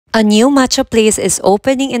A new matcha place is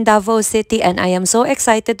opening in Davao City and I am so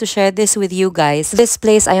excited to share this with you guys. This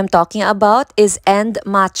place I am talking about is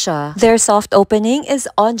AndMatcha. Their soft opening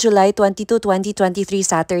is on July 22, 2023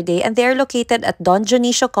 Saturday and they are located at Don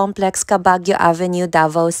Dionisio Complex, Cabaguio Avenue,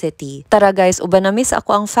 Davao City. Tara guys, uban na miss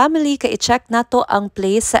ako ang family kaya i-check na to ang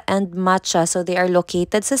place sa AndMatcha. So they are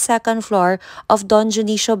located sa second floor of Don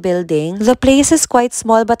Dionisio building. The place is quite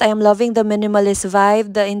small but I am loving the minimalist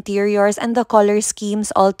vibe, the interiors, and the color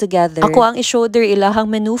schemes all together. Ako ang i-shoulder ilahang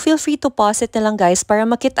menu. Feel free to pause it na lang guys para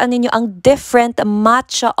makita ninyo ang different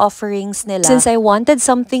matcha offerings nila. Since I wanted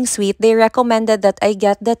something sweet, they recommended that I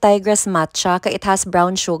get the Tigress matcha kaya it has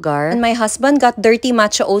brown sugar. And my husband got dirty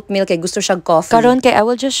matcha oatmeal kaya gusto siya coffee. Karon kay I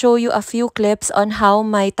will just show you a few clips on how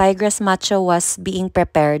my Tigress matcha was being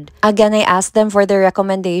prepared. Again, I asked them for their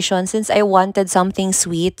recommendation since I wanted something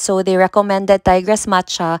sweet. So they recommended Tigress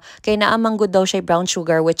matcha kaya naamang good daw siya brown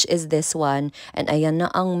sugar, which is this one. And ayan na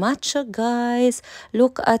ang matcha guys.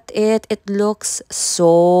 Look at it. It looks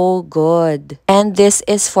so good. And this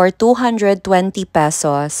is for 220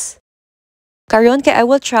 pesos. Karon kay I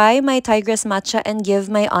will try my Tigress matcha and give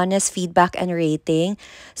my honest feedback and rating.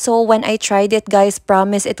 So when I tried it guys,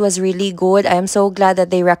 promise it was really good. I am so glad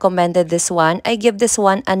that they recommended this one. I give this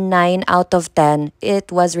one a 9 out of 10.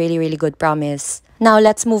 It was really good, promise. Now,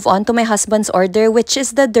 let's move on to my husband's order, which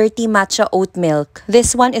is the dirty matcha oat milk.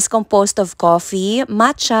 This one is composed of coffee,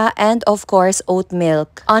 matcha, and of course, oat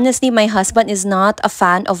milk. Honestly, my husband is not a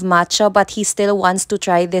fan of matcha, but he still wants to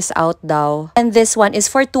try this out daw. And this one is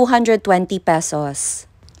for 220 pesos.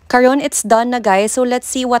 Karon, it's done na guys, so let's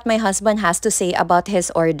see what my husband has to say about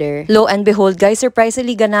his order. Lo and behold guys,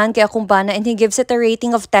 surprisingly ganan kaya kumbana and he gives it a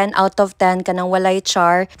rating of 10 out of 10 kanang walay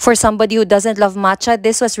char. For somebody who doesn't love matcha,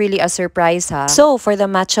 this was really a surprise ha. So for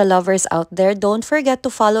the matcha lovers out there, don't forget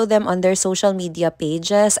to follow them on their social media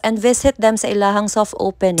pages and visit them sa ilahang soft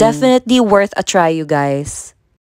opening. Definitely worth a try you guys.